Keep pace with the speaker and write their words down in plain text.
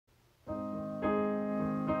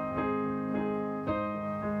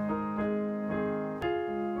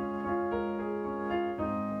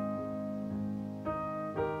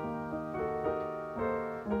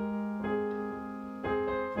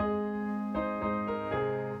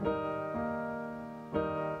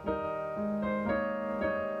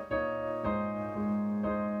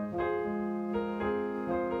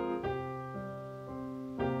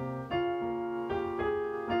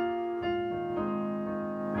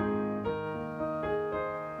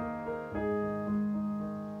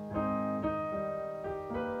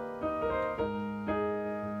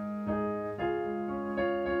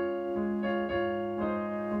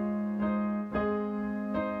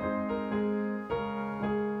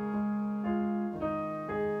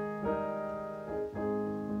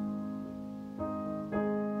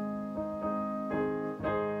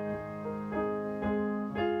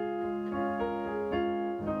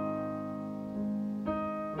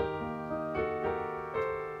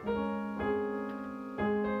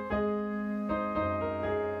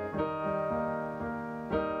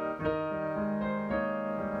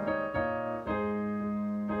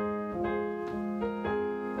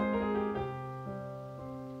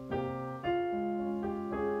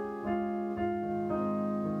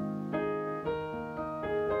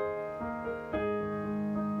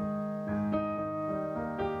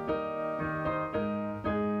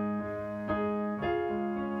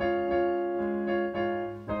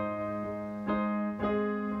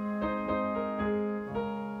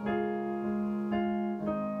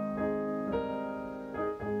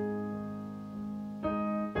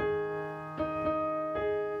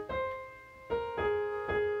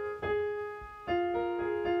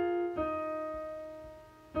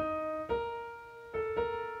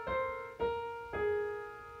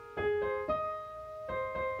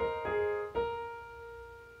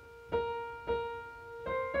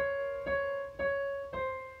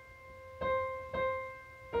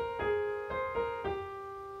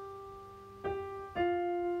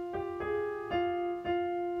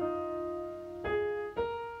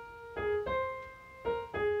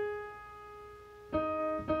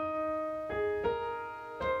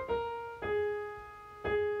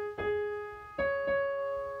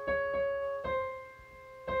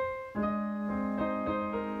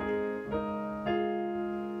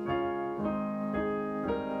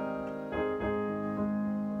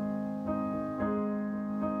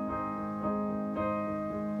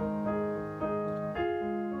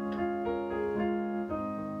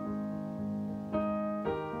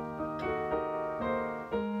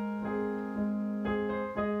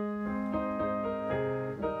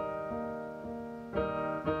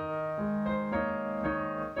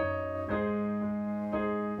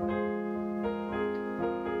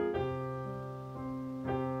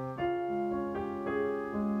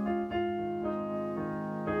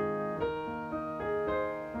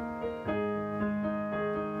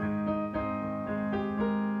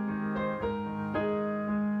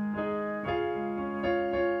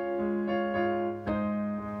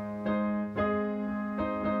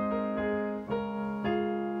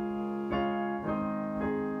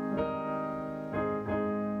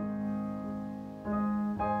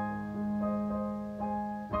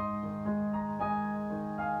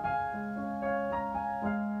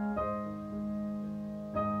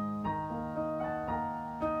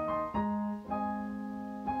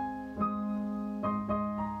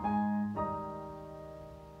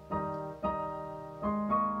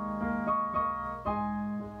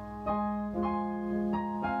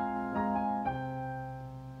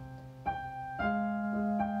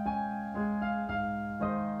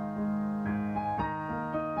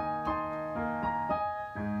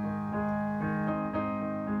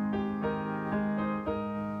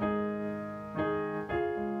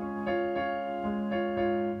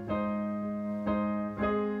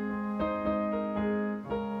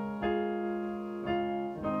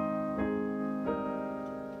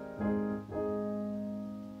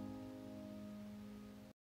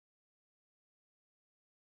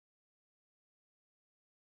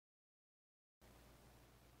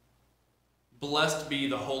Blessed be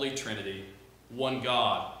the Holy Trinity, one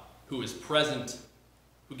God, who is present,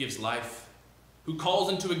 who gives life, who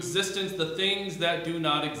calls into existence the things that do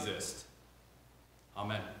not exist.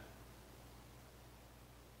 Amen.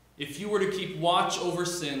 If you were to keep watch over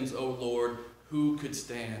sins, O Lord, who could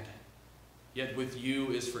stand? Yet with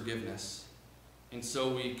you is forgiveness, and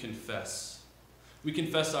so we confess. We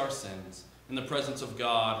confess our sins in the presence of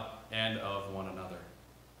God and of one another.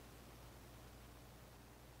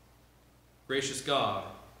 Gracious God,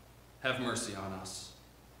 have mercy on us.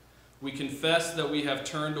 We confess that we have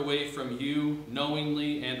turned away from you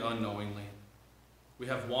knowingly and unknowingly. We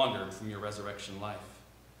have wandered from your resurrection life.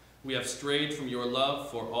 We have strayed from your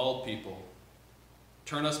love for all people.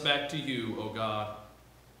 Turn us back to you, O God.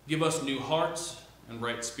 Give us new hearts and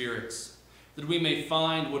right spirits, that we may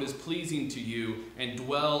find what is pleasing to you and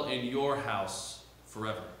dwell in your house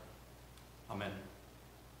forever. Amen.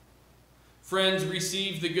 Friends,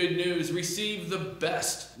 receive the good news. Receive the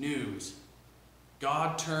best news.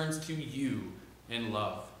 God turns to you in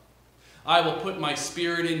love. I will put my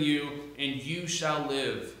spirit in you, and you shall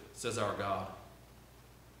live, says our God.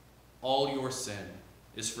 All your sin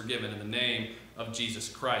is forgiven in the name of Jesus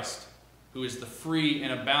Christ, who is the free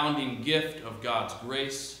and abounding gift of God's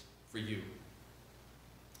grace for you.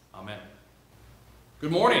 Amen.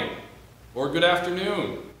 Good morning, or good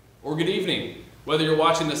afternoon, or good evening. Whether you're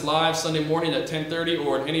watching this live Sunday morning at 10:30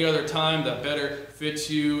 or at any other time that better fits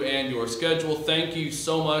you and your schedule, thank you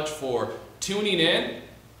so much for tuning in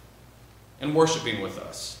and worshiping with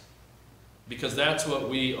us, because that's what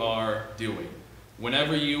we are doing.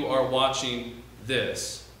 Whenever you are watching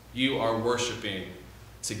this, you are worshiping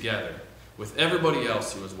together with everybody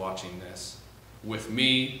else who is watching this, with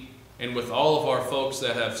me, and with all of our folks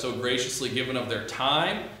that have so graciously given of their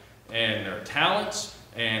time and their talents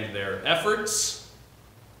and their efforts,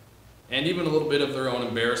 and even a little bit of their own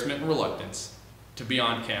embarrassment and reluctance to be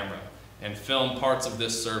on camera and film parts of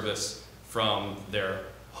this service from their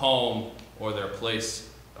home or their place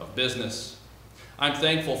of business. I'm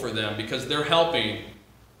thankful for them because they're helping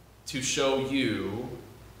to show you,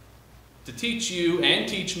 to teach you and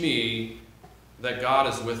teach me that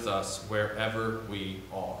God is with us wherever we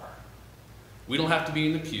are. We don't have to be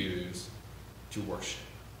in the pews to worship.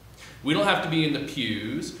 We don't have to be in the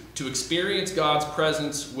pews to experience God's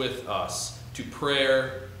presence with us, to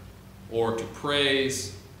prayer or to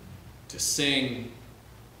praise, to sing,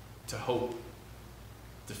 to hope,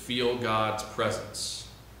 to feel God's presence.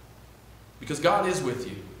 Because God is with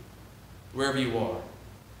you wherever you are.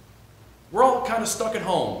 We're all kind of stuck at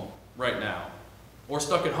home right now, or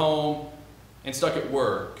stuck at home and stuck at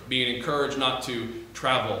work, being encouraged not to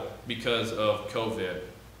travel because of COVID.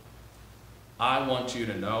 I want you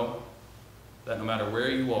to know that no matter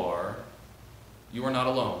where you are not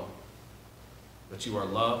alone, that you are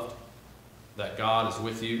loved, that God is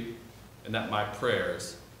with you, and that my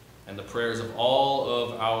prayers and the prayers of all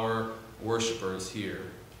of our worshipers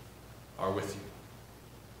here are with you.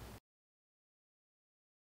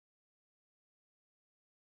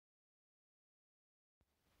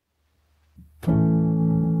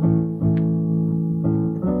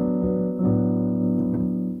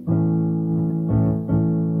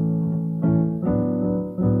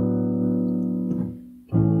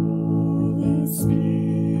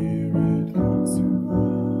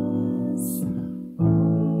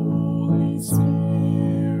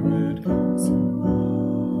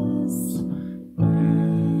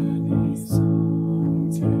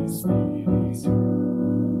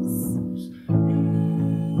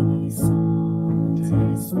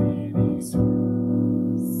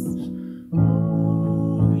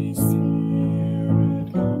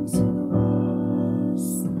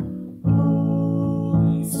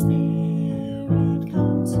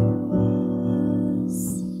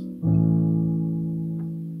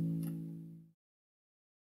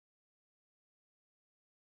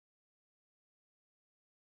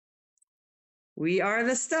 We are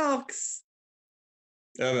the Stelks.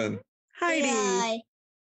 Evan. Heidi. Hi.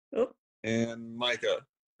 Oh. And Micah.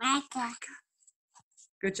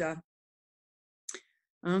 Good job.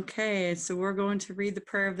 Okay, so we're going to read the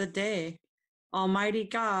prayer of the day. Almighty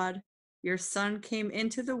God, your Son came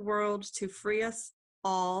into the world to free us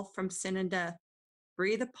all from sin and death.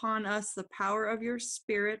 Breathe upon us the power of your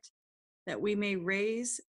Spirit, that we may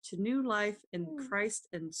raise to new life in Christ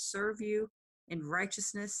and serve you in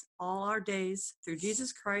righteousness all our days, through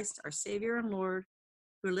Jesus Christ, our Savior and Lord,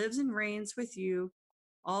 who lives and reigns with you,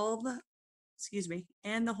 and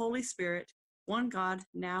the Holy Spirit, one God,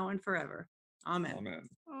 now and forever. Amen. Amen.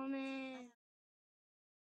 Amen.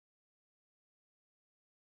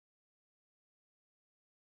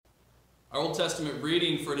 Our Old Testament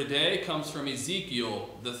reading for today comes from Ezekiel,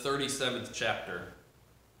 the 37th chapter.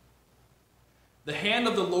 The hand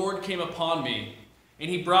of the Lord came upon me, and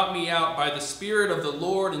he brought me out by the Spirit of the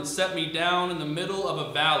Lord and set me down in the middle of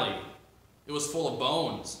a valley. It was full of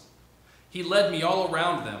bones. He led me all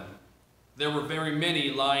around them. There were very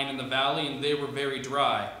many lying in the valley, and they were very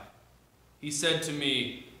dry. He said to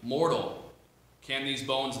me, "Mortal, can these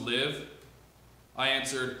bones live?" I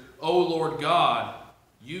answered, "O Lord God,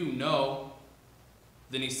 you know."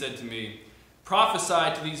 Then he said to me,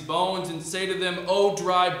 "Prophesy to these bones and say to them, O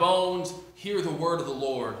dry bones, hear the word of the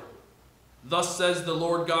Lord. Thus says the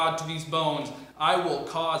Lord God to these bones, I will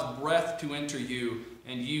cause breath to enter you,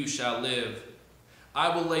 and you shall live. I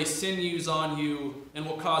will lay sinews on you, and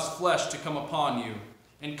will cause flesh to come upon you,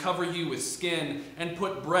 and cover you with skin, and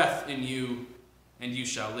put breath in you, and you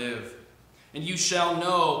shall live. And you shall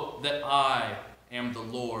know that I am the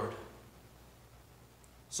Lord."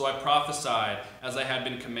 So I prophesied as I had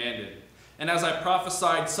been commanded. And as I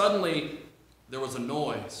prophesied, suddenly there was a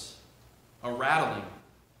noise, a rattling,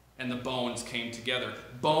 and the bones came together,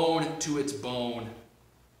 bone to its bone.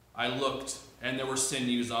 I looked, and there were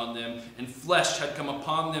sinews on them, and flesh had come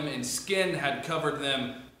upon them, and skin had covered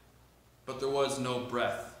them, but there was no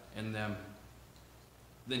breath in them.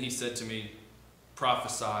 Then he said to me,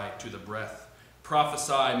 "Prophesy to the breath.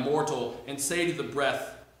 Prophesy, mortal, and say to the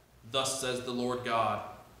breath, Thus says the Lord God,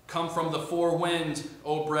 Come from the four winds,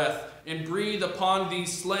 O breath, and breathe upon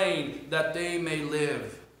these slain, that they may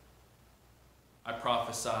live." I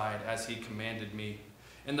prophesied as he commanded me,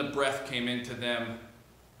 and the breath came into them,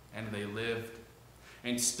 and they lived,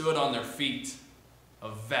 and stood on their feet, a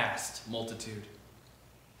vast multitude.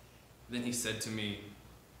 Then he said to me,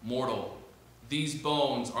 "Mortal, these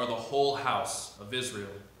bones are the whole house of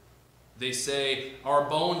Israel. They say, Our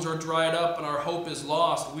bones are dried up, and our hope is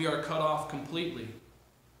lost. We are cut off completely.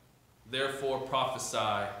 Therefore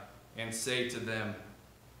prophesy and say to them,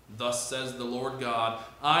 Thus says the Lord God,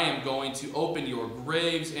 I am going to open your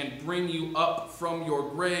graves and bring you up from your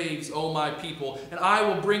graves, O my people, and I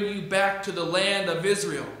will bring you back to the land of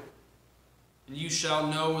Israel. And you shall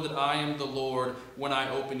know that I am the Lord when I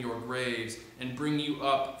open your graves and bring you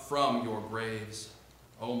up from your graves,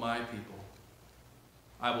 O my people.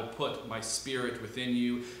 I will put my spirit within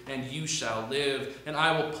you, and you shall live, and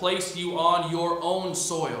I will place you on your own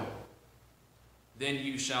soil. Then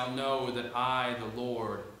you shall know that I, the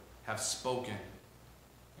Lord, have spoken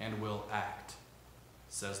and will act,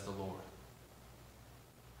 says the Lord.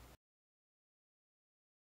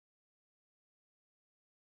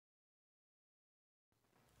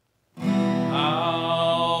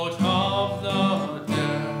 Out of the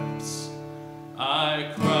depths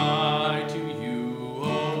I cry to you,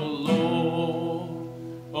 O Lord.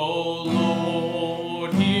 O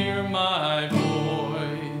Lord, hear my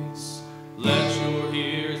voice. Let your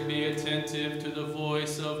ears be attentive to the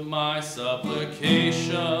voice of my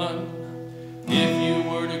supplication. If you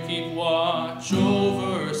were to keep watch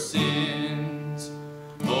over sins,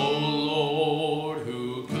 O Lord,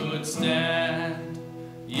 who could stand?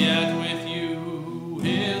 Yet with you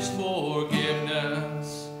is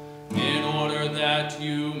forgiveness, in order that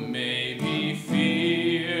you may be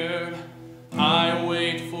feared. I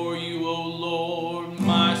wait for you, O Lord,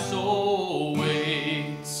 my soul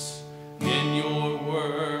waits. In your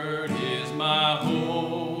word is my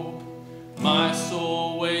hope. My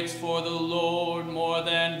soul waits for the Lord more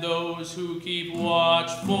than those who keep watch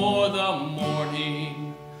for the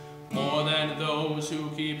morning. More than those who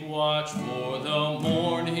keep watch for the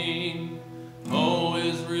morning. O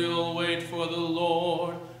Israel, wait for the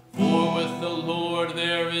Lord, for with the Lord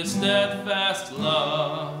there is steadfast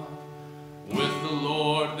love. With the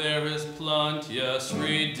Lord there is plenteous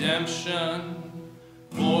redemption,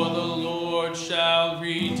 for the Lord shall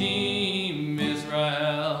redeem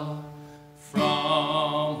Israel from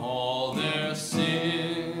all their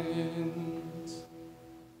sins.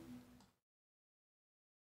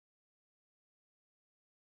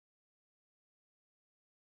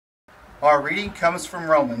 Our reading comes from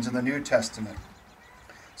Romans in the New Testament.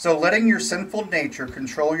 So letting your sinful nature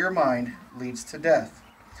control your mind leads to death,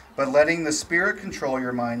 but letting the Spirit control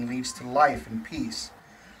your mind leads to life and peace.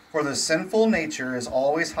 For the sinful nature is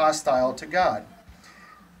always hostile to God.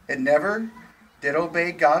 It never did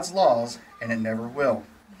obey God's laws, and it never will.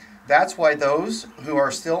 That's why those who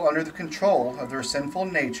are still under the control of their sinful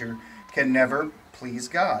nature can never please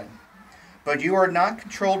God. But you are not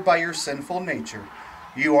controlled by your sinful nature.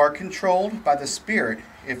 You are controlled by the Spirit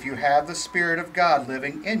if you have the Spirit of God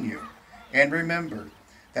living in you. And remember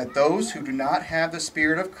that those who do not have the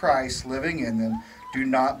Spirit of Christ living in them do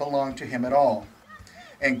not belong to Him at all.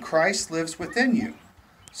 And Christ lives within you.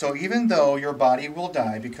 So even though your body will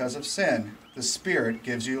die because of sin, the Spirit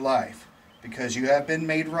gives you life, because you have been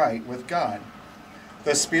made right with God.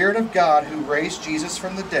 The Spirit of God who raised Jesus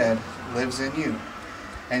from the dead lives in you.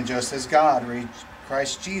 And just as God raised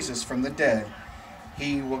Christ Jesus from the dead,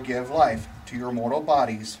 he will give life to your mortal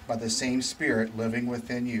bodies by the same Spirit living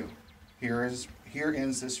within you. Here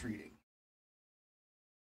ends this reading.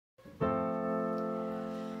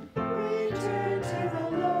 Return to the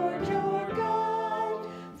Lord your God,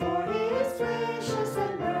 for he is gracious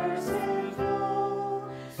and merciful,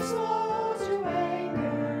 slow to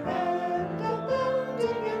anger, and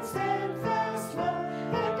abounding in steadfast love.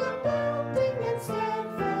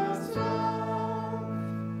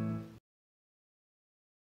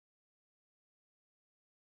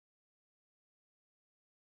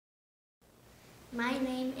 My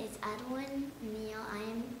name is Adelyn Neal. I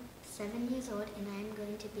am 7 years old, and I am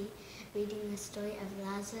going to be reading the story of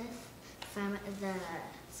Lazarus from the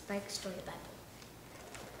Spike Story Bible.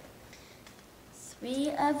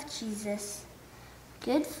 3 of Jesus.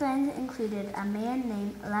 Good friends included a man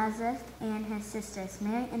named Lazarus and his sisters,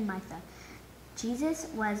 Mary and Martha. Jesus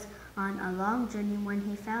was on a long journey when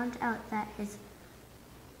he found out that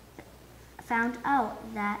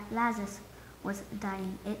Lazarus was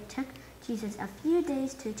dying. It took Jesus a few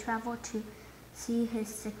days to travel to see his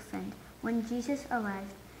sick friend. When Jesus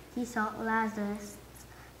arrived, he saw Lazarus'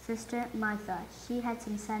 sister Martha. She had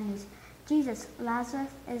some sad news. "Jesus,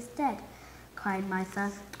 Lazarus is dead," cried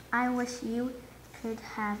Martha. "I wish you could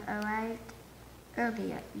have arrived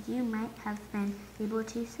earlier. You might have been able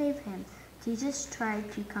to save him." Jesus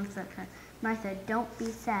tried to comfort her. "Martha, don't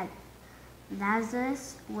be sad.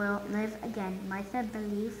 Lazarus will live again." Martha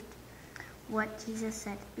believed what Jesus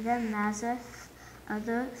said. Then Lazarus'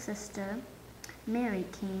 other sister, Mary,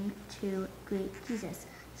 came to greet Jesus.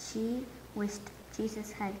 She wished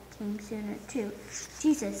Jesus had come sooner too.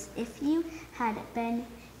 "Jesus, if you had been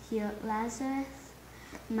here, Lazarus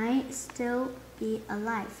might still be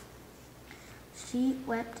alive." She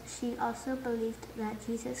wept. She also believed that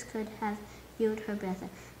Jesus could have healed her brother.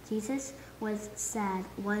 Jesus was sad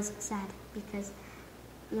because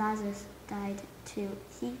Lazarus died too.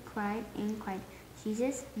 He cried and cried.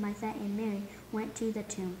 Jesus, Martha, and Mary went to the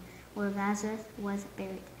tomb where Lazarus was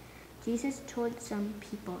buried. Jesus told some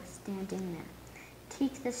people standing there,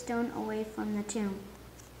 "Take the stone away from the tomb."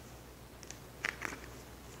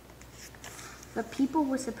 The people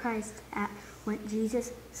were surprised at what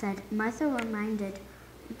Jesus said. Martha reminded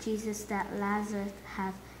Jesus that Lazarus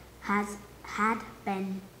had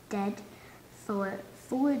been dead for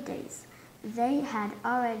 4 days. They had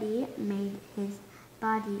already made his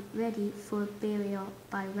body ready for burial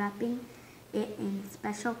by wrapping it in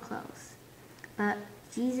special clothes. But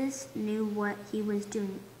Jesus knew what he was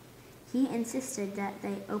doing. He insisted that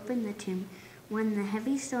they open the tomb. When the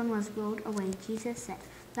heavy stone was rolled away, Jesus said,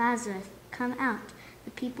 "Lazarus, come out."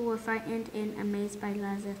 The people were frightened and amazed by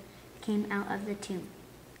Lazarus came out of the tomb.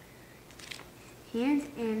 His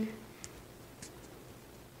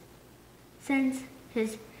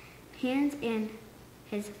hands and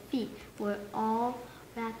his feet were all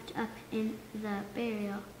wrapped up in the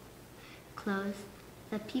burial clothes.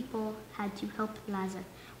 The people had to help Lazarus.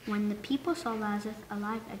 When the people saw Lazarus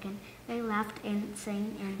alive again, they laughed and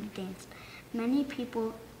sang and danced. Many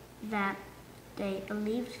people that they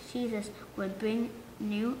believed Jesus would bring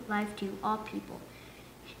new life to all people.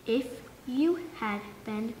 If you had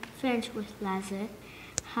been friends with Lazarus,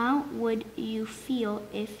 how would you feel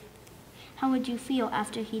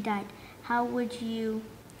after he died? How would you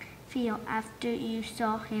feel after you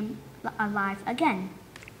saw him alive again?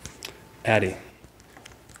 Addie,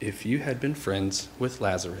 if you had been friends with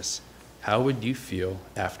Lazarus, how would you feel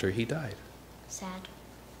after he died? Sad.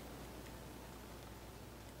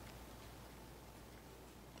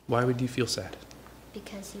 Why would you feel sad?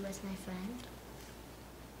 Because he was my friend.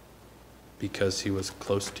 Because he was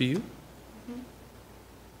close to you? Mm-hmm.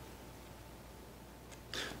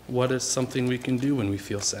 What is something we can do when we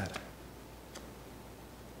feel sad?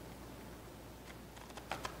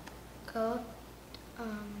 Go,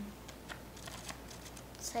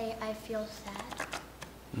 say I feel sad.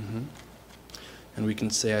 Mm-hmm. And we can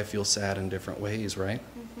say I feel sad in different ways, right?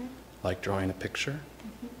 Mm-hmm. Like drawing a picture,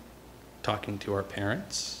 Mm-hmm. talking to our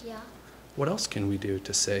parents. Yeah. What else can we do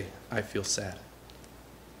to say I feel sad?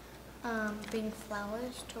 Bring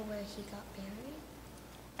flowers to where he got buried.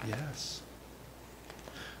 Yes.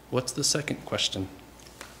 What's the second question?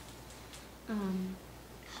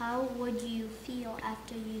 How would you feel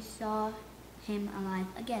after you saw him alive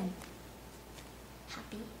again?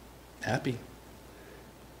 Happy. Happy.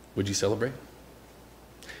 Would you celebrate?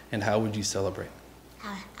 And how would you celebrate?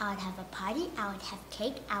 I would have a party, I would have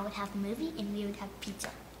cake, I would have a movie, and we would have pizza.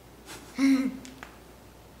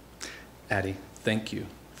 Addie, thank you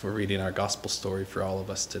for reading our gospel story for all of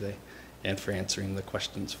us today and for answering the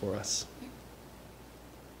questions for us.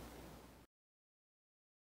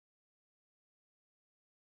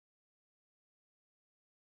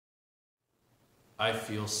 I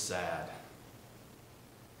feel sad.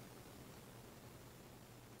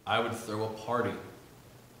 I would throw a party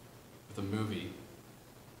with a movie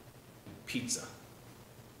and pizza.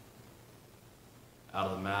 Out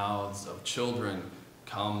of the mouths of children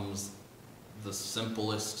comes the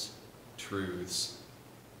simplest truths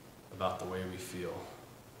about the way we feel,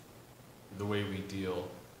 the way we deal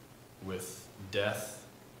with death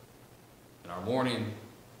in our mourning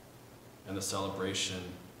and the celebration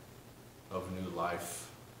of new life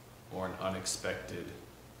or an unexpected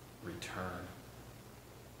return.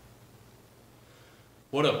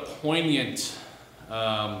 What a poignant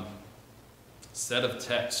set of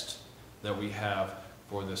text that we have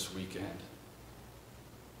for this weekend.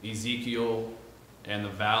 Ezekiel and the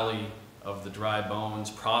valley of the dry bones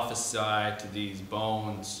prophesy to these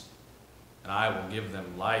bones, and I will give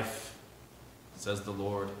them life, says the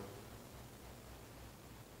Lord.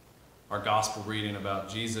 Our gospel reading about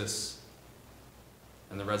Jesus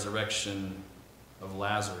and the resurrection of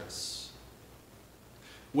Lazarus,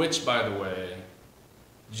 which, by the way,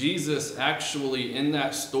 Jesus actually in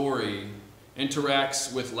that story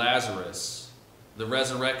interacts with Lazarus. The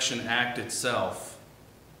resurrection act itself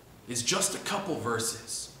is just a couple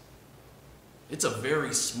verses. It's a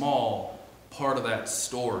very small part of that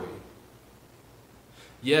story.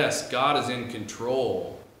 Yes, God is in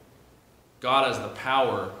control. God has the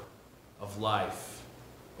power of life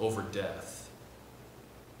over death.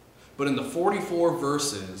 But in the 44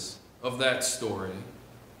 verses of that story,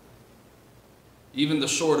 even the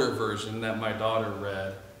shorter version that my daughter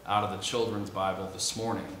read out of the children's Bible this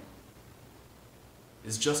morning,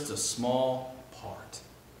 is just a small part.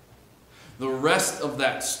 The rest of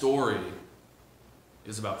that story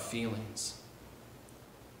is about feelings.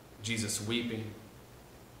 Jesus weeping,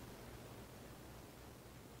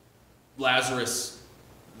 Lazarus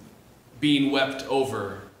being wept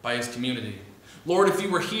over by his community. Lord, if you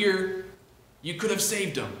were here, you could have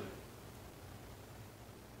saved him.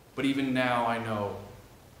 But even now I know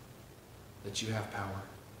that you have power.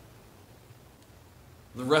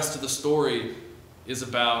 The rest of the story is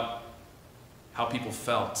about how people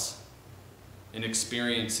felt in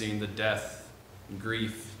experiencing the death and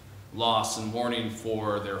grief, loss and mourning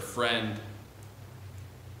for their friend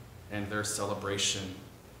and their celebration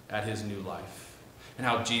at his new life, and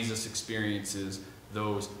how Jesus experiences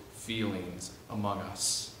those feelings among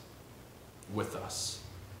us, with us.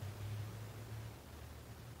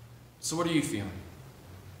 So what are you feeling?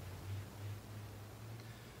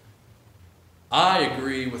 I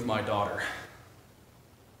agree with my daughter.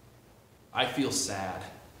 I feel sad.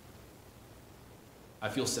 I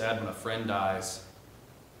feel sad when a friend dies.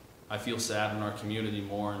 I feel sad when our community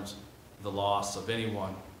mourns the loss of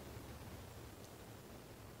anyone.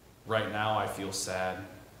 Right now I feel sad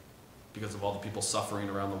because of all the people suffering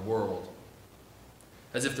around the world.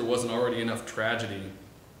 As if there wasn't already enough tragedy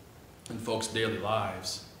in folks' daily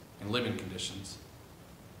lives and living conditions.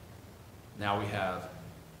 Now we have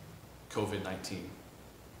COVID-19.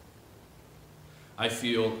 I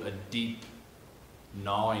feel a deep,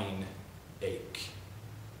 gnawing ache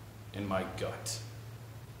in my gut.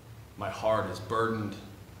 My heart is burdened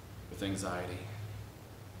with anxiety.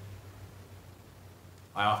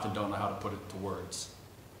 I often don't know how to put it to words.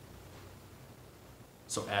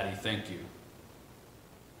 So Addie, thank you.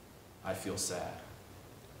 I feel sad.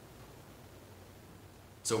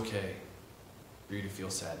 It's okay for you to feel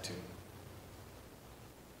sad too.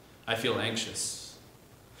 I feel anxious.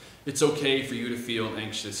 It's okay for you to feel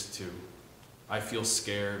anxious too. I feel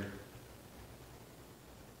scared.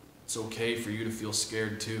 It's okay for you to feel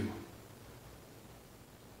scared too.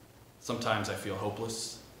 Sometimes I feel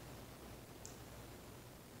hopeless.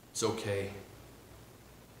 It's okay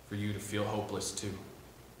for you to feel hopeless too.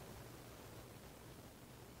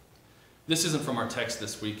 This isn't from our text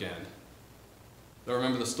this weekend. But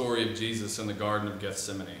remember the story of Jesus in the Garden of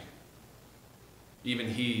Gethsemane. Even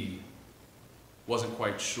he wasn't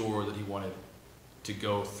quite sure that he wanted to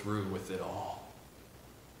go through with it all.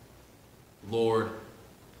 Lord,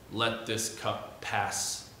 let this cup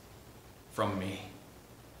pass from me.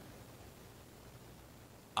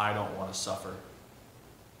 I don't want to suffer.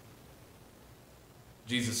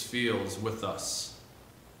 Jesus feels with us,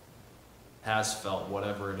 has felt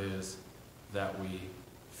whatever it is that we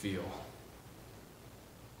feel.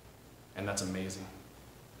 And that's amazing.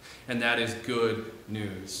 And that is good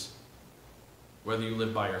news. Whether you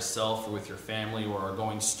live by yourself or with your family or are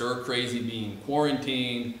going stir crazy being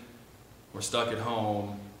quarantined or stuck at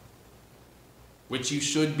home, which you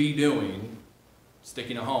should be doing,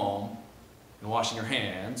 sticking at home and washing your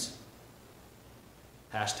hands,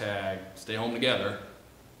 hashtag stay home together,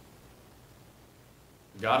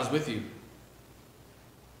 God is with you.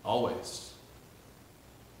 Always.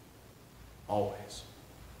 Always.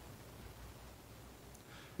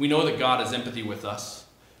 We know that God has empathy with us.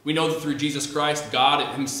 We know that through Jesus Christ,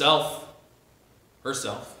 God himself,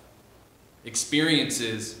 herself,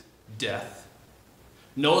 experiences death,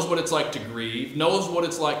 knows what it's like to grieve, knows what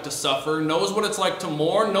it's like to suffer, knows what it's like to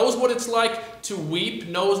mourn, knows what it's like to weep,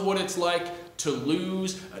 knows what it's like to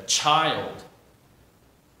lose a child,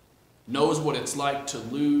 knows what it's like to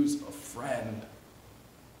lose a friend.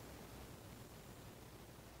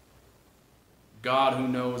 God, who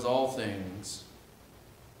knows all things,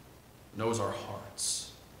 knows our hearts.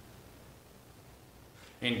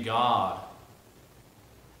 And God,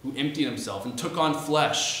 who emptied himself and took on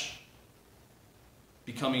flesh,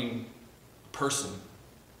 becoming a person,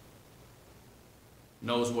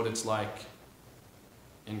 knows what it's like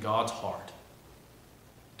in God's heart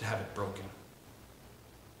to have it broken.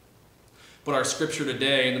 But our scripture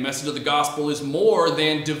today and the message of the gospel is more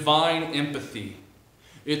than divine empathy.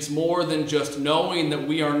 It's more than just knowing that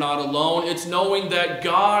we are not alone. It's knowing that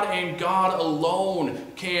God and God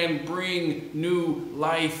alone can bring new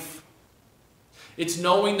life. It's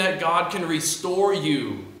knowing that God can restore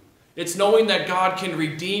you. It's knowing that God can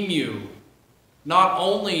redeem you, not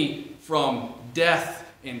only from death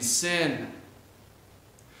and sin.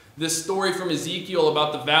 This story from Ezekiel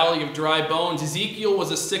about the valley of dry bones. Ezekiel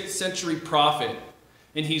was a 6th century prophet,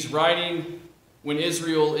 and he's writing when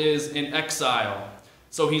Israel is in exile.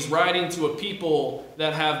 So he's writing to a people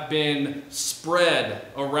that have been spread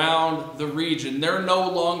around the region. They're no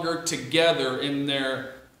longer together in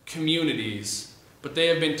their communities, but they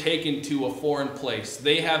have been taken to a foreign place.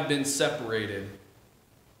 They have been separated.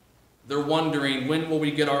 They're wondering, when will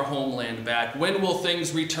we get our homeland back? When will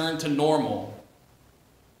things return to normal?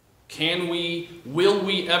 Will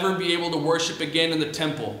we ever be able to worship again in the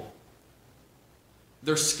temple?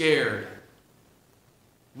 They're scared.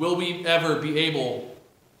 Will we ever be able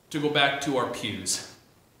to go back to our pews,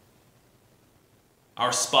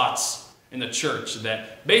 our spots in the church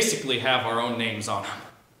that basically have our own names on them?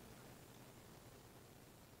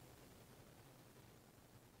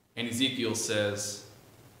 And Ezekiel says,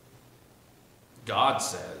 God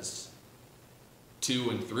says to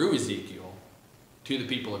and through Ezekiel to the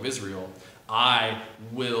people of Israel, I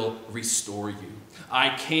will restore you. I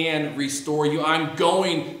can restore you. I'm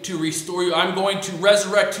going to restore you. I'm going to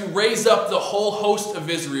resurrect, to raise up the whole host of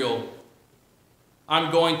Israel.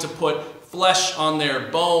 I'm going to put flesh on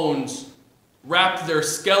their bones, wrap their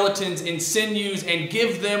skeletons in sinews, and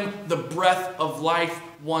give them the breath of life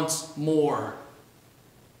once more.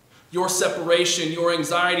 Your separation, your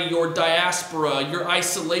anxiety, your diaspora, your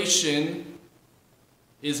isolation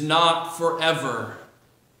is not forever.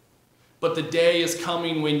 But the day is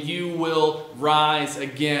coming when you will rise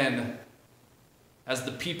again as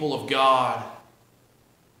the people of God.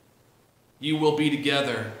 You will be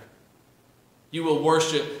together. You will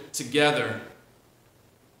worship together.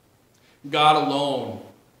 God alone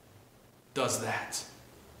does that.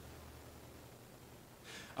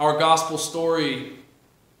 Our gospel story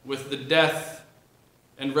with the death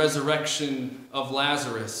and resurrection of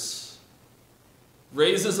Lazarus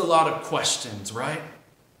raises a lot of questions, right?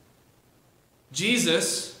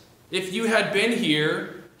 Jesus, if you had been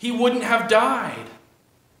here, he wouldn't have died.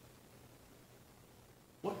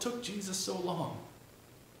 What took Jesus so long?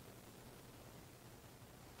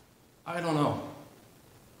 I don't know.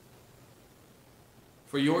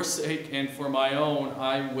 For your sake and for my own,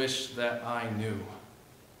 I wish that I knew.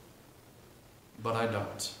 But I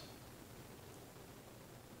don't.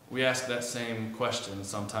 We ask that same question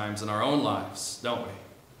sometimes in our own lives, don't we?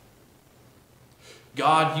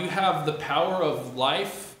 God, you have the power of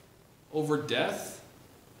life over death.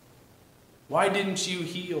 Why didn't you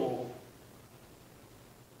heal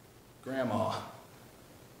Grandma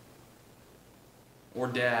or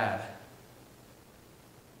Dad?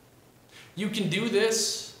 You can do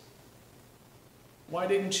this. Why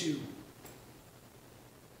didn't you?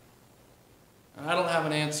 I don't have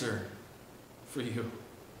an answer for you.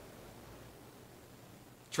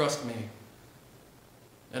 Trust me.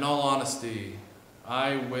 In all honesty,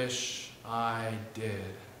 I wish I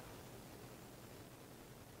did.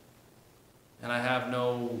 And I have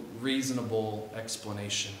no reasonable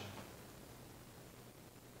explanation.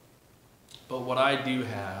 But what I do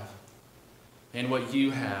have and what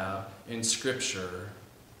you have in Scripture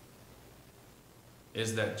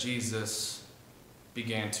is that Jesus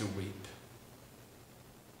began to weep.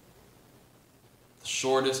 The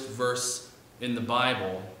shortest verse in the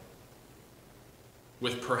Bible,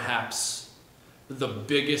 with perhaps the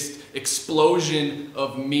biggest explosion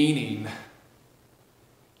of meaning,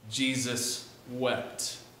 Jesus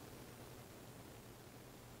wept.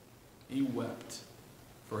 He wept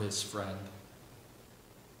for his friend.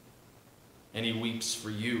 And he weeps for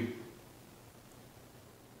you.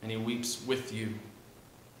 And he weeps with you.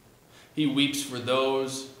 He weeps for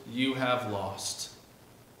those you have lost.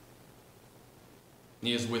 And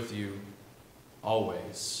he is with you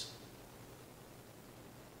always.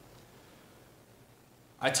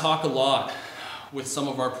 I talk a lot with some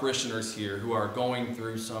of our parishioners here who are going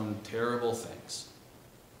through some terrible things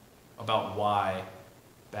about why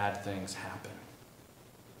bad things happen.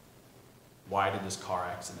 Why did this car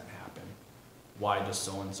accident happen? Why does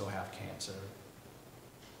so-and-so have cancer?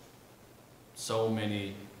 So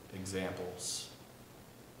many examples.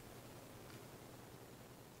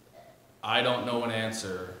 I don't know an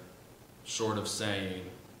answer short of saying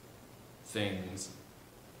things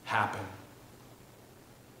happen.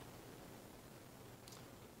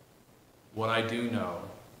 What I do know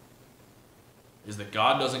is that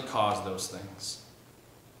God doesn't cause those things.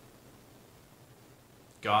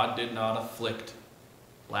 God did not afflict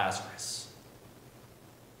Lazarus.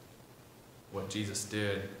 What Jesus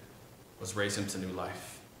did was raise him to new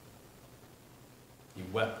life. He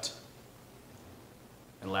wept,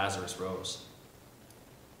 and Lazarus rose.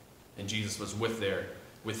 And Jesus was with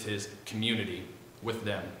his community, with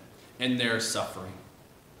them, in their suffering.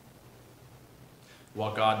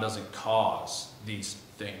 While God doesn't cause these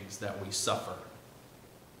things that we suffer,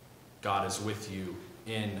 God is with you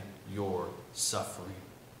in your suffering.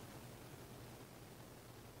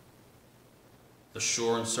 The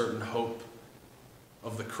sure and certain hope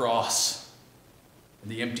of the cross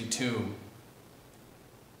and the empty tomb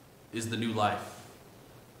is the new life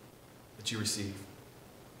that you receive.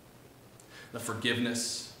 The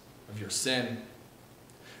forgiveness of your sin.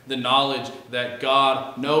 The knowledge that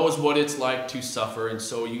God knows what it's like to suffer, and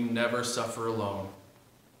so you never suffer alone.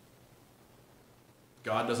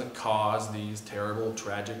 God doesn't cause these terrible,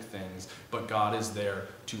 tragic things, but God is there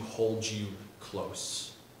to hold you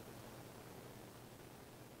close,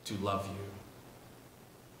 to love you,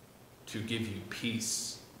 to give you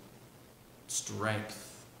peace,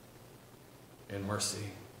 strength, and mercy.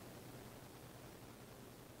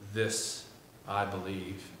 This, I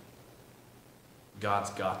believe,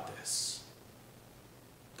 God's got this.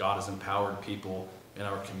 God has empowered people in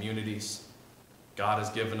our communities. God has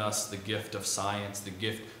given us the gift of science, the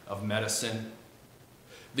gift of medicine,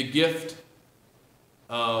 the gift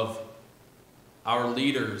of our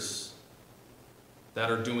leaders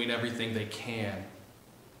that are doing everything they can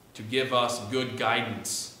to give us good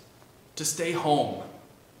guidance, to stay home,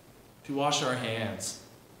 to wash our hands,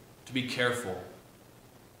 to be careful,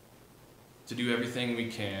 to do everything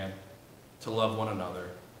we can to love one another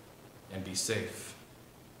and be safe.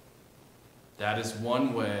 That is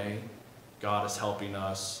one way God is helping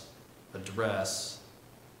us address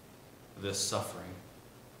this suffering.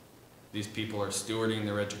 These people are stewarding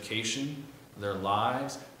their education, their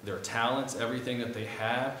lives, their talents, everything that they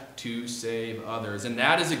have to save others. And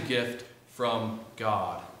that is a gift from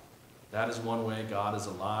God. That is one way God is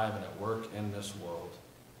alive and at work in this world.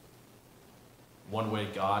 One way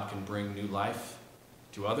God can bring new life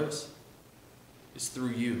to others is through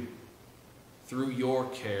you, through your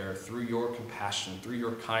care, through your compassion, through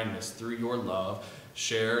your kindness, through your love,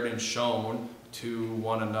 shared and shown to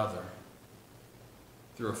one another.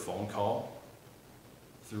 Through a phone call,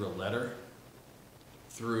 through a letter,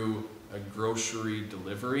 through a grocery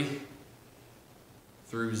delivery,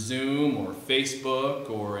 through Zoom or Facebook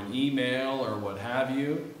or an email or what have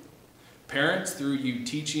you. Parents, through you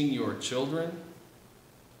teaching your children.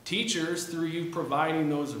 Teachers, through you providing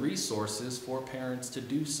those resources for parents to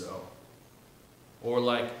do so. Or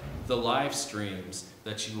like the live streams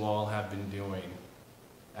that you all have been doing.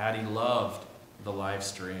 Addie loved the live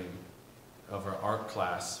stream of her art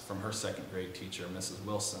class from her second grade teacher, Mrs.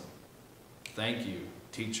 Wilson. Thank you,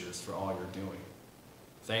 teachers, for all you're doing.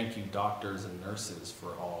 Thank you, doctors and nurses, for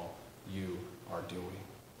all you are doing.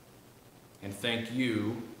 And thank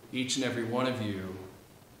you, each and every one of you,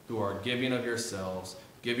 who are giving of yourselves,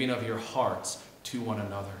 giving of your hearts to one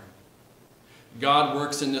another. God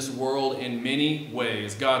works in this world in many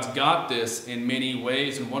ways. God's got this in many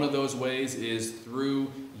ways, and one of those ways is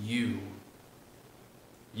through you.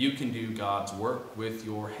 You can do God's work with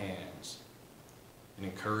your hands in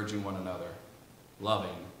encouraging one another,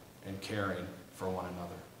 loving and caring for one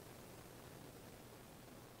another.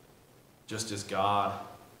 Just as God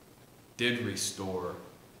did restore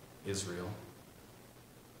Israel,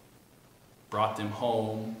 brought them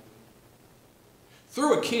home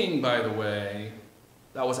through a king, by the way,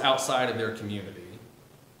 that was outside of their community,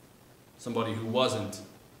 somebody who wasn't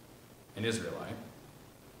an Israelite.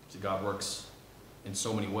 See, God works in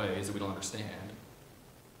so many ways that we don't understand.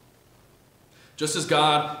 Just as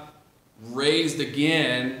God raised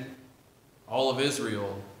again all of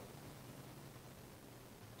Israel,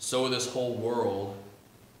 so this whole world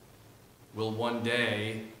will one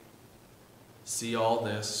day see all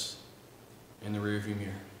this in the rearview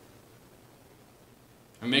mirror.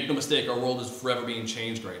 And make no mistake, our world is forever being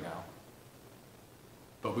changed right now.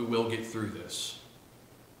 But we will get through this.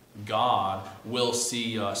 God will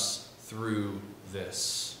see us through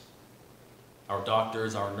this. Our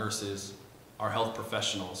doctors, our nurses, our health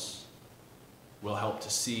professionals will help to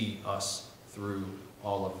see us through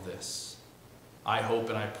all of this. I hope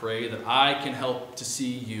and I pray that I can help to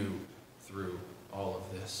see you through all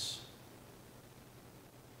of this.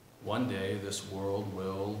 One day this world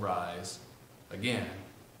will rise again.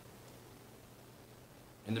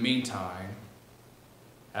 In the meantime,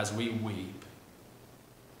 as we weep,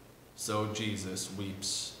 so Jesus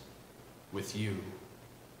weeps with you.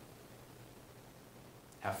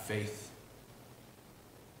 Have faith.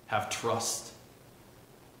 Have trust.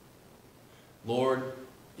 Lord,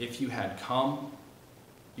 if you had come,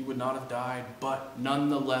 you would not have died, but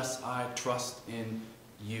nonetheless I trust in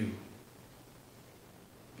you,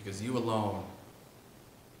 because you alone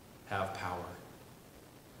have power.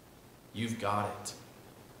 You've got it,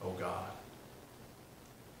 oh God.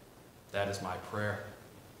 That is my prayer,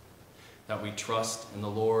 that we trust in the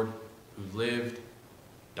Lord who lived,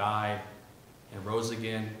 died, and rose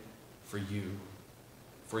again for you,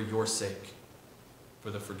 for your sake,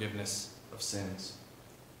 for the forgiveness of sins.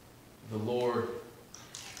 The Lord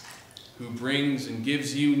who brings and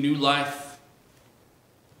gives you new life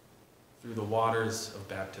through the waters of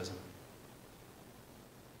baptism.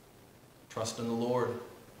 Trust in the Lord.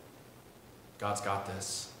 God's got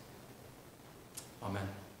this. Amen.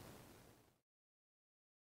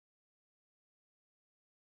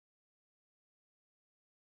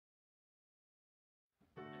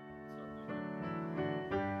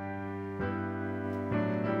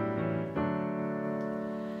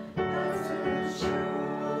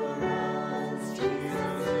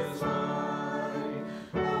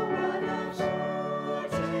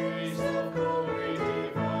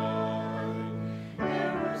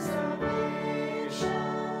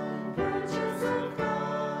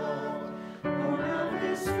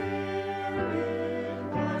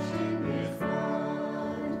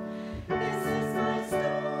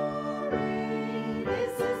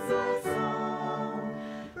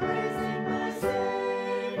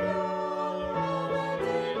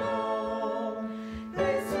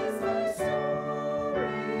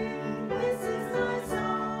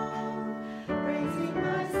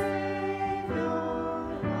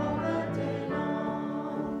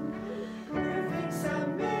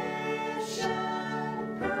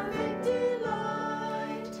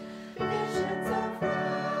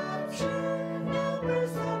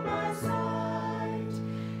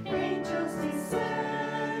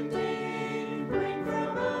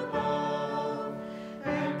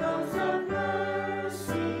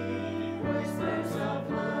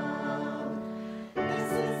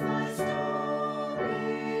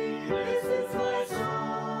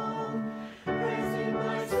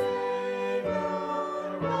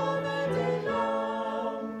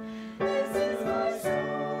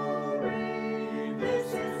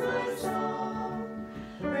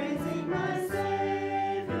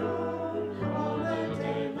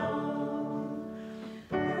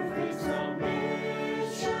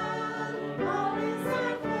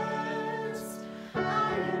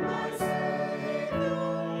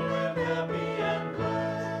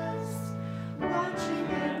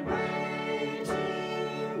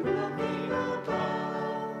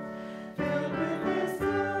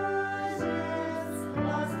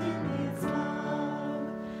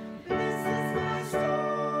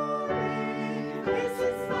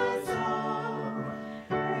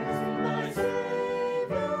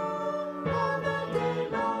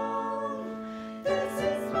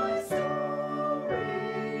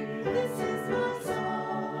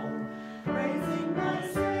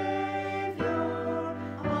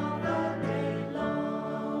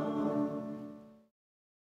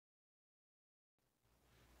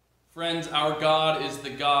 Friends, our God is the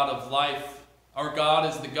God of life. Our God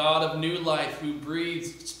is the God of new life who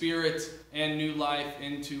breathes spirit and new life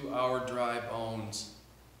into our dry bones.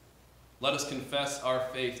 let us confess our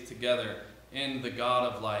faith together in the God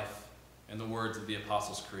of life and the words of the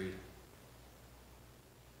Apostles' Creed.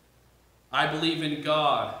 I believe in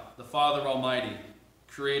God, the Father Almighty,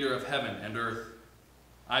 creator of heaven and earth.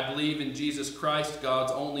 I believe in Jesus Christ,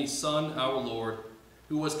 God's only Son, our Lord,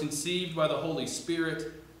 who was conceived by the Holy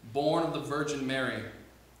Spirit, born of the Virgin Mary,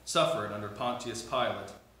 suffered under Pontius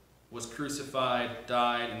Pilate, was crucified,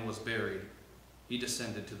 died, and was buried. He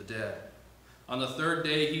descended to the dead. On the third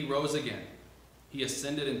day he rose again. He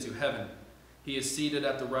ascended into heaven. He is seated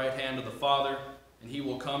at the right hand of the Father, and he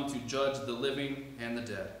will come to judge the living and the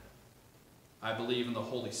dead. I believe in the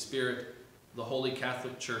Holy Spirit, the Holy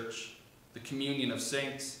Catholic Church, the communion of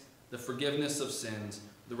saints, the forgiveness of sins,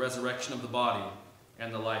 the resurrection of the body,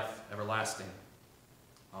 and the life everlasting.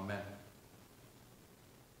 Amen.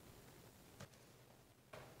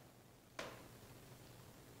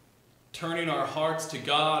 Turning our hearts to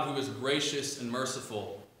God, who is gracious and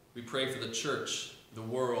merciful, we pray for the church, the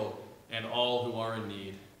world, and all who are in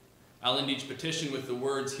need. I'll end each petition with the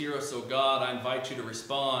words, "Hear us, O God." I invite you to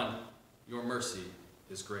respond, "Your mercy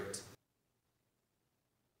is great."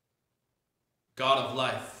 God of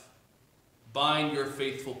life, bind your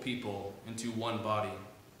faithful people into one body.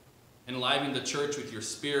 Enliven the church with your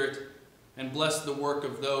Spirit, and bless the work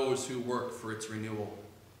of those who work for its renewal.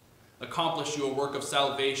 Accomplish your work of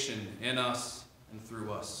salvation in us and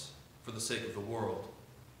through us, for the sake of the world.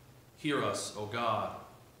 Hear us, O God.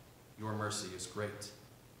 Your mercy is great.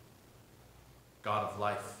 God of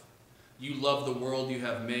life, you love the world you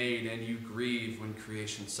have made, and you grieve when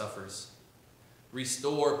creation suffers.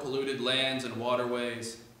 Restore polluted lands and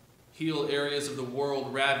waterways. Heal areas of the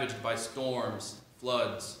world ravaged by storms,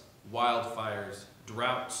 floods, wildfires,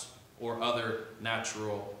 droughts, or other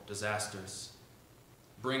natural disasters.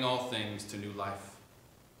 Bring all things to new life.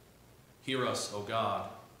 Hear us, O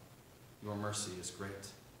God. Your mercy is great.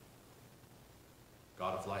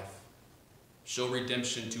 God of life, show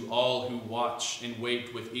redemption to all who watch and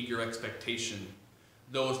wait with eager expectation,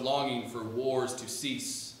 those longing for wars to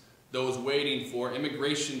cease, those waiting for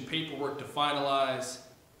immigration paperwork to finalize,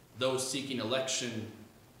 those seeking election,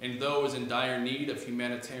 and those in dire need of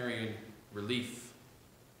humanitarian relief.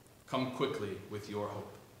 Come quickly with your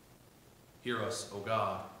hope. Hear us, O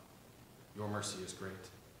God. Your mercy is great.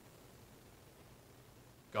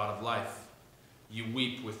 God of life, you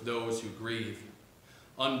weep with those who grieve.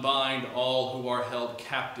 Unbind all who are held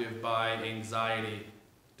captive by anxiety,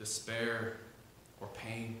 despair, or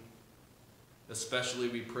pain. Especially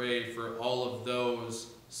we pray for all of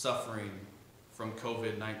those suffering from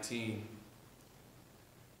COVID-19.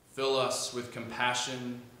 Fill us with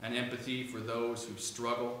compassion and empathy for those who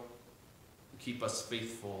struggle, and keep us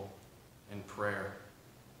faithful in prayer.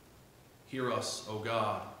 Hear us, O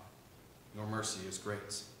God. Your mercy is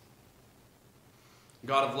great.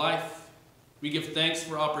 God of life, we give thanks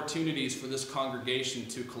for opportunities for this congregation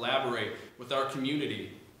to collaborate with our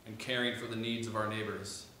community in caring for the needs of our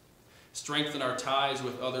neighbors. Strengthen our ties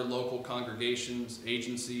with other local congregations,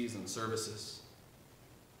 agencies, and services.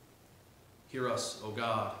 Hear us, O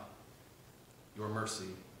God. Your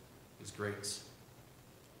mercy is great.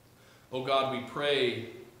 O God, we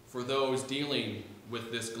pray for those dealing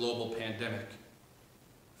with this global pandemic,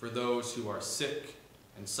 for those who are sick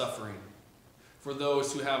and suffering, for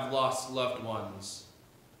those who have lost loved ones,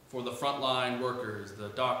 for the frontline workers, the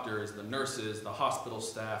doctors, the nurses, the hospital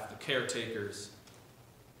staff, the caretakers,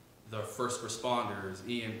 the first responders,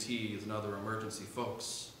 EMTs, and other emergency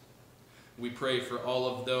folks. We pray for all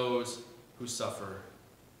of those who suffer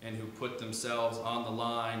and who put themselves on the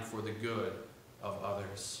line for the good of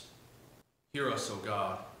others. Hear us, O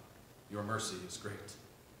God. Your mercy is great.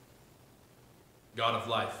 God of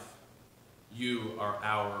life, you are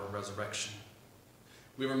our resurrection.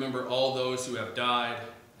 We remember all those who have died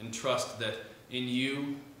and trust that in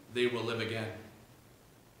you they will live again.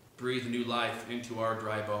 Breathe new life into our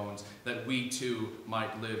dry bones, that we too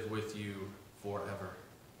might live with you forever.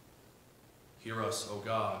 Hear us, O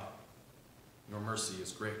God. Your mercy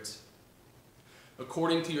is great.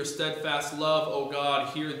 According to your steadfast love, O God,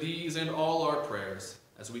 hear these and all our prayers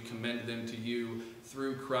as we commend them to you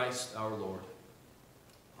through Christ our Lord.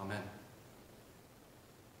 Amen.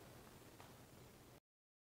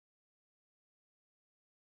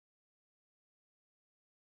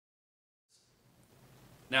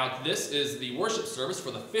 Now, this is the worship service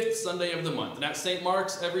for the 5th Sunday of the month. And at St.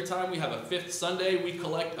 Mark's, every time we have a 5th Sunday, we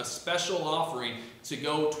collect a special offering to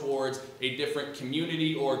go towards a different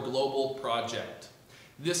community or global project.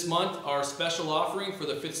 This month, our special offering for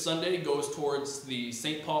the 5th Sunday goes towards the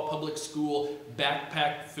St. Paul Public School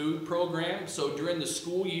Backpack Food Program. So during the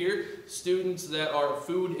school year, students that are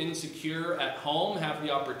food insecure at home have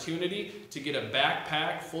the opportunity to get a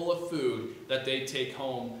backpack full of food that they take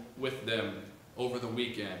home with them over the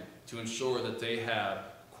weekend to ensure that they have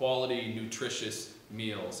quality, nutritious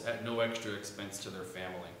meals at no extra expense to their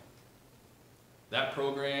family. That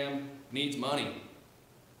program needs money.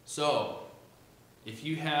 So, if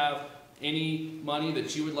you have any money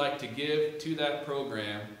that you would like to give to that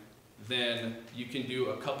program, then you can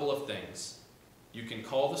do a couple of things. You can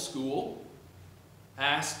call the school,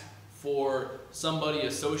 ask for somebody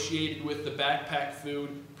associated with the backpack food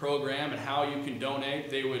program and how you can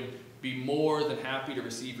donate. They would be more than happy to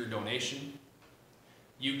receive your donation.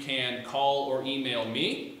 You can call or email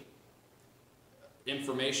me.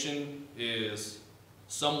 Information is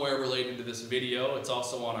somewhere related to this video. It's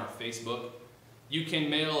also on our Facebook. You can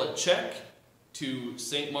mail a check to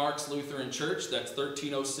St. Mark's Lutheran Church. That's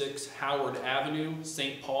 1306 Howard Avenue,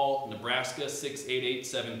 St. Paul, Nebraska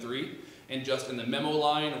 68873. And just in the memo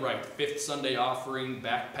line, write 5th Sunday offering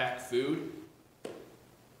backpack food.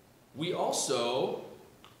 We also,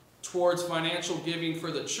 towards financial giving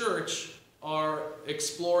for the church, are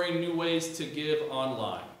exploring new ways to give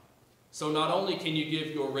online. So not only can you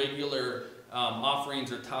give your regular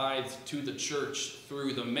offerings or tithes to the church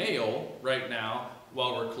through the mail right now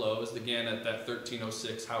while we're closed, again at that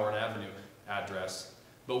 1306 Howard Avenue address,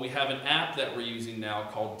 but we have an app that we're using now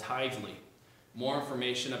called Tithely. More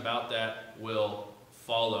information about that will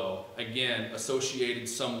follow, again, associated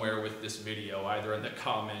somewhere with this video, either in the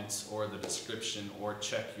comments or the description, or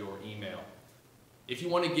check your email. If you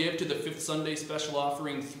want to give to the 5th Sunday special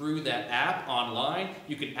offering through that app online,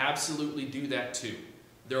 you can absolutely do that too.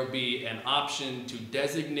 There will be an option to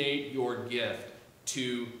designate your gift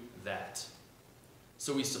to that.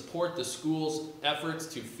 So we support the school's efforts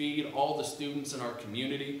to feed all the students in our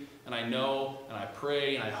community, and I know and I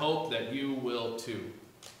pray and I hope that you will too.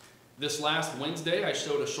 This last Wednesday, I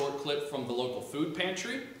showed a short clip from the local food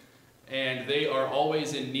pantry, and they are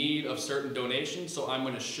always in need of certain donations, so I'm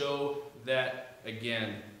going to show that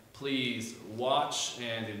again. Please watch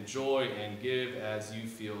and enjoy and give as you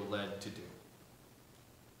feel led to do.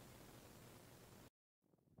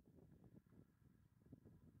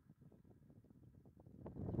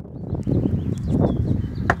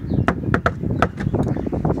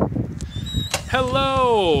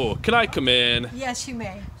 Hello! Can I come in? Yes, you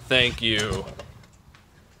may. Thank you.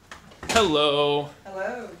 Hello.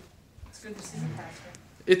 Hello. It's good to see you, Pastor.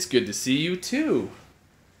 It's good to see you too.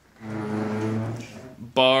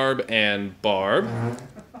 Barb and Barb,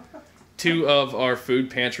 two of our food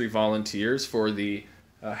pantry volunteers for the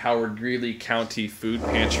Howard Greeley County Food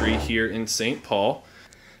Pantry here in St. Paul.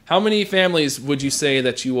 How many families would you say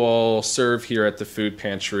that you all serve here at the food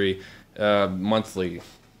pantry monthly?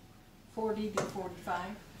 40 to 45.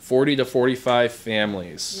 40 to 45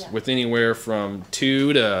 families, Yeah. with anywhere from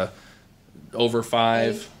 2 to over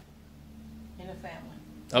 5. 8 in a family.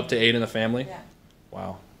 Up to 8 in a family? Yeah.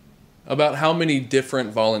 Wow. About how many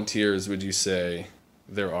different volunteers would you say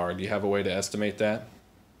there are? Do you have a way to estimate that?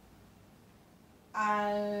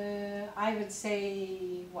 I would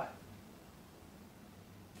say,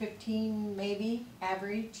 15 maybe,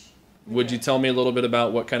 average. Would you tell me a little bit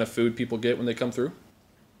about what kind of food people get when they come through?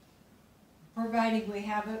 Providing we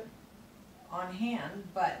have it on hand,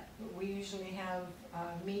 but we usually have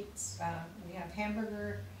meats. We have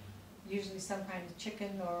hamburger, usually some kind of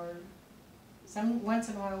chicken, or once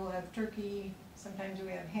in a while we'll have turkey. Sometimes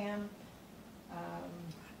we have ham.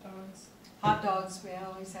 Dogs. Hot dogs. We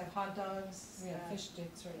always have hot dogs. We have fish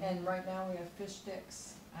sticks right now. And right now we have fish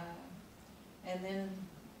sticks. And then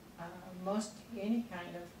most any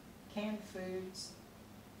kind of canned foods,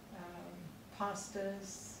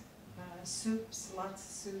 pastas, soups, lots of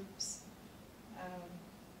soups,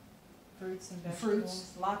 Fruits and vegetables.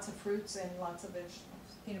 fruits, lots of fruits and lots of vegetables.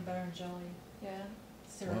 Peanut butter and jelly. Yeah,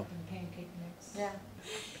 Syrup Wow. and pancake mix. yeah.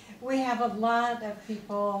 We have a lot of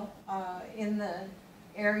people in the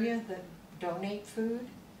area that donate food.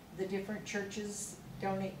 The different churches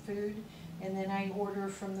donate food, and then I order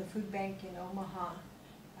from the food bank in Omaha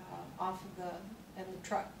off of and the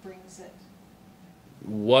truck brings it.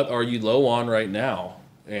 What are you low on right now?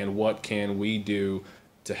 And what can we do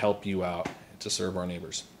to help you out to serve our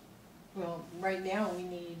neighbors? Well, right now we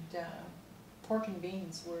need pork and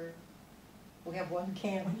beans. We have one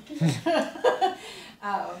can.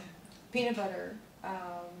 Peanut butter.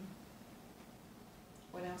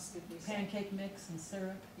 What else did we say? Pancake mix and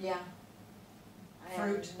syrup. Yeah.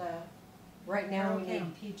 Fruit. And, right now we Okay, need.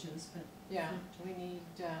 and peaches, but Yeah, fruit. we need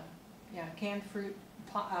Yeah, canned fruit,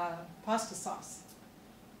 pasta sauce.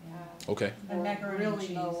 Okay. We're And macaroni and really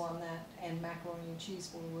cheese. low on that, and macaroni and cheese,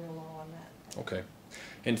 we're real low on that. Okay.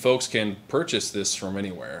 And folks can purchase this from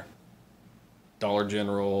anywhere. Dollar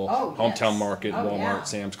General, Oh, Hometown yes. Market, Oh, Walmart, yeah.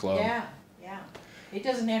 Sam's Club. Yeah, yeah. It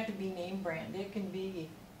doesn't have to be name brand. It can be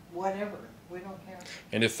whatever. We don't care.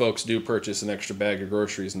 And if folks do purchase an extra bag of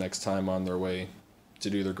groceries next time on their way to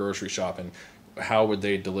do their grocery shopping, how would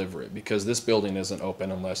they deliver it? Because this building isn't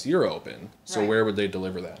open unless you're open. So Right. where would they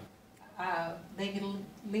deliver that? They can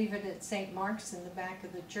leave it at St. Mark's in the back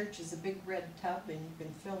of the church. Is a big red tub, and you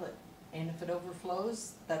can fill it. And if it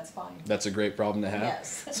overflows, that's fine. That's a great problem to have.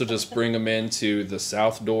 Yes. So just bring them into the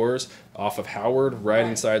south doors off of Howard. Right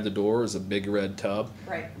inside the door is a big red tub.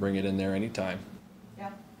 Right. Bring it in there anytime. Yeah.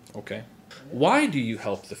 Okay. Why do you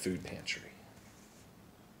help the food pantry?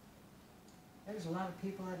 There's a lot of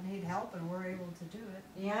people that need help and we're able to do it.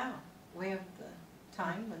 Yeah. We have the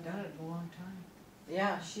time I've and done it a long time.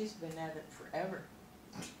 yeah, she's been at it forever.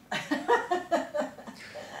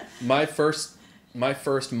 My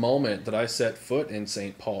first moment that I set foot in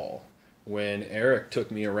St. Paul, when Eric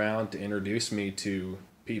took me around to introduce me to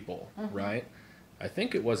people, right? I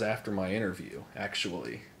think it was after my interview,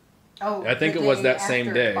 actually. Oh, I think the it was day that same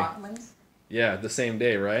after day. Bachman's? Yeah, the same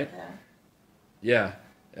day, right? Yeah.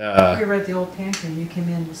 Yeah. We were at the old pantry and you came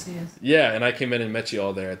in to see us. Yeah, and I came in and met you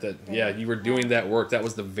all there. Yeah, you were doing that work. That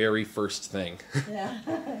was the very first thing Yeah.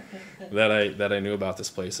 that I knew about this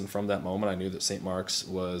place. And from that moment, I knew that St. Mark's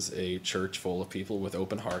was a church full of people with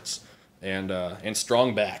open hearts and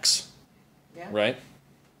strong backs, Yeah. right?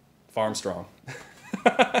 Farm strong.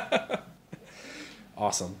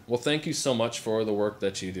 Awesome. Well, thank you so much for the work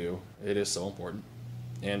that you do. It is so important.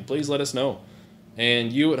 And please let us know.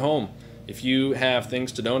 And you at home, if you have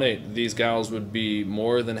things to donate, these gals would be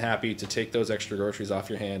more than happy to take those extra groceries off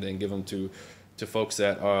your hand and give them to folks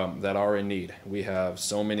that are in need. We have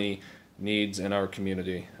so many needs in our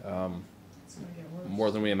community, It's gonna get worse. more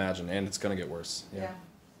than we imagine, and it's going to get worse. Yeah.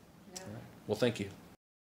 Yeah. Well, thank you.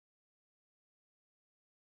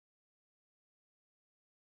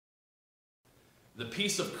 The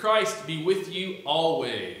peace of Christ be with you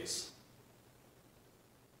always.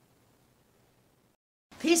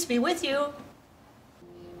 Peace be with you.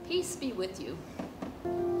 Peace be with you.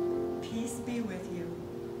 Peace be with you.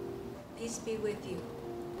 Peace be with you.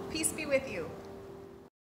 Peace be with you.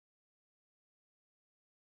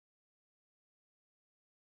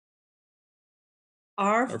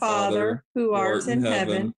 Our Father, who art in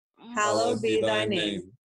heaven, hallowed be thy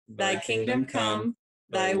name. Thy kingdom come,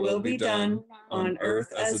 thy will be done, on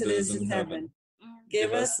earth as it is in heaven.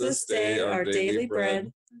 Give us this day our daily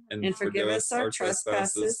bread, and forgive us our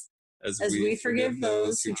trespasses, as we forgive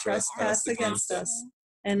those who trespass against us.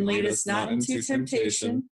 And lead us not into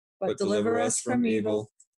temptation, but deliver us from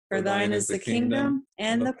evil. For thine is the kingdom,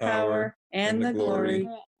 and the power, and the glory,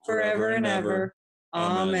 forever and ever.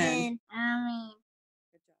 Amen. Amen.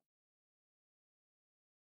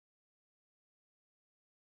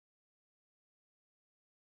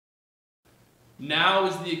 Now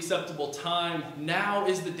is the acceptable time. Now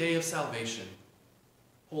is the day of salvation.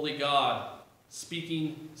 Holy God,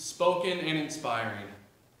 speaking, spoken, and inspiring,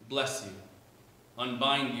 bless you,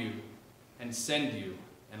 unbind you, and send you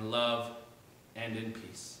in love and in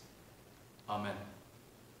peace. Amen.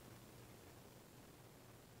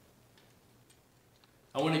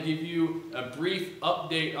 I want to give you a brief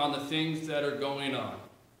update on the things that are going on.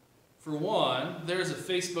 For one, there's a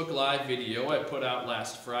Facebook Live video I put out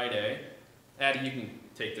last Friday. Addie, you can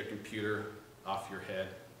take the computer off your head.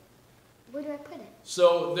 Where do I put it?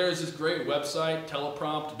 So there's this great website,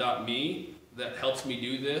 teleprompt.me, that helps me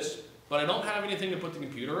do this, but I don't have anything to put the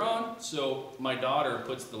computer on, so my daughter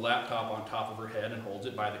puts the laptop on top of her head and holds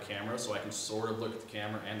it by the camera so I can sort of look at the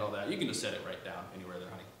camera and all that. You can just set it right down anywhere there,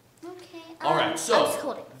 honey. Okay. All right, I'll just so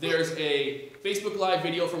hold it. there's a Facebook Live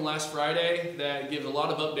video from last Friday that gives a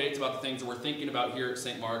lot of updates about the things that we're thinking about here at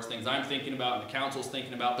St. Mark's, things I'm thinking about and the council's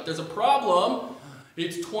thinking about, but there's a problem.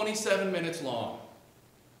 It's 27 minutes long.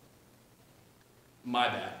 My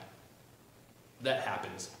bad. That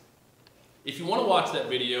happens. If you want to watch that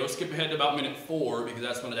video, skip ahead to about minute 4 because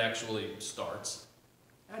that's when it actually starts.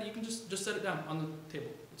 Addie, you can just set it down on the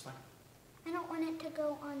table. It's fine. I don't want it to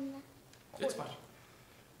go on the... It's fine.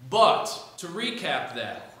 But to recap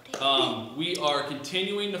that, we are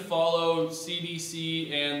continuing to follow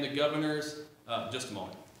CDC and the governor's. Just a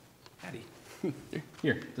moment. Addie,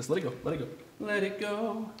 here, just let it go. Let it go. Let it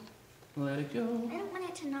go. Let it go. I don't want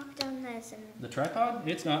it to knock down this and... The tripod?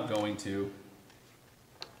 It's not going to.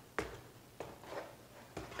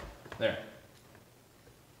 There.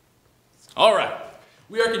 All right.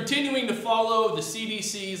 We are continuing to follow the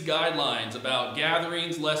CDC's guidelines about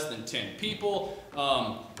gatherings less than 10 people.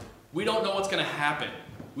 We don't know what's going to happen.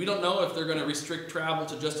 We don't know if they're going to restrict travel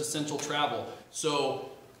to just essential travel. So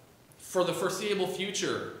for the foreseeable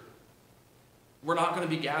future, we're not going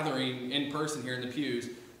to be gathering in person here in the pews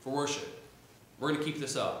for worship. We're going to keep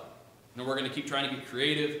this up. And we're going to keep trying to get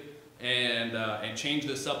creative and change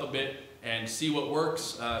this up a bit and see what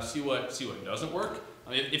works, see what doesn't work.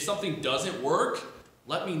 I mean, if something doesn't work,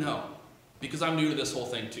 let me know, because I'm new to this whole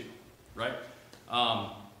thing too, right?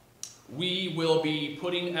 We will be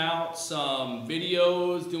putting out some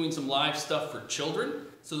videos, doing some live stuff for children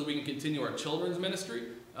so that we can continue our children's ministry.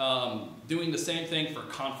 Doing the same thing for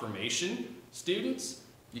confirmation students.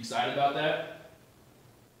 You excited about that?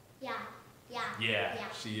 Yeah. Yeah,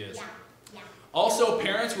 she is. Yeah. Also,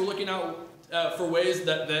 parents, we're looking out for ways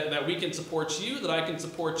that we can support you, that I can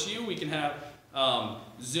support you. We can have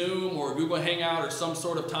Zoom or Google Hangout or some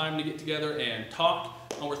sort of time to get together and talk.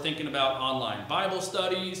 And we're thinking about online Bible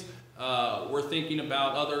studies. We're thinking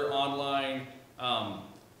about other online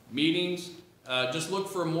meetings. Just look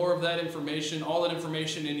for more of that information, all that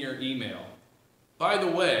information in your email. By the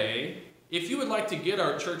way, if you would like to get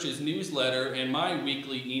our church's newsletter and my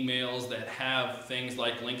weekly emails that have things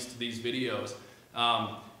like links to these videos,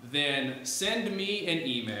 then send me an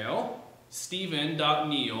email,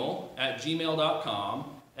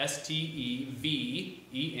 steven.neal@gmail.com,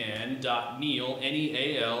 steven.neal,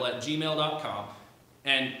 N-E-A-L, @gmail.com.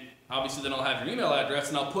 And obviously then I'll have your email address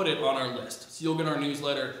and I'll put it on our list. So you'll get our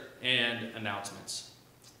newsletter and announcements.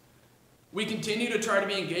 We continue to try to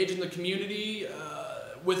be engaged in the community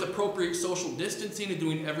with appropriate social distancing and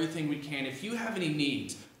doing everything we can. If you have any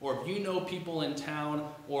needs, or if you know people in town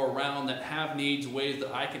or around that have needs, ways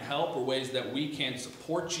that I can help or ways that we can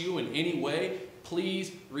support you in any way,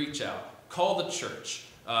 please reach out. Call the church,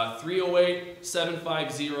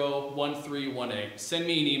 308-750-1318. Send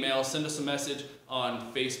me an email, send us a message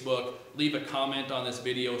on Facebook, leave a comment on this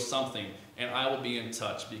video, something, and I will be in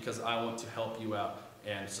touch because I want to help you out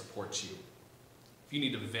and support you. If you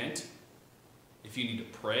need to vent, if you need to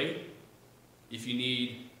pray, if you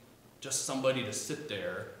need just somebody to sit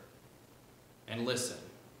there and listen,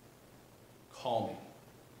 call me,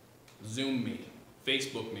 Zoom me,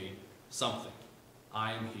 Facebook me, something.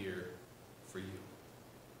 I am here for you.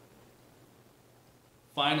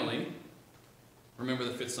 Finally, remember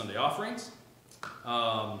the Fifth Sunday offerings.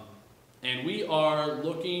 And we are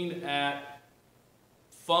looking at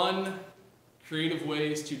fun, creative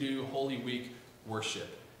ways to do Holy Week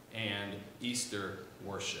worship and Easter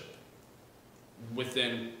worship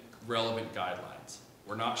within relevant guidelines.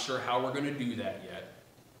 We're not sure how we're going to do that yet,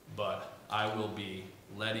 but I will be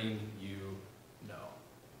letting you know.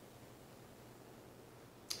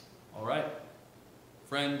 All right,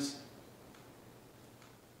 friends,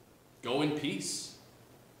 go in peace.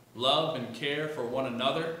 Love and care for one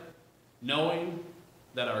another, knowing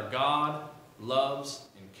that our God loves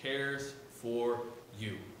and cares for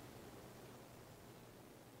you.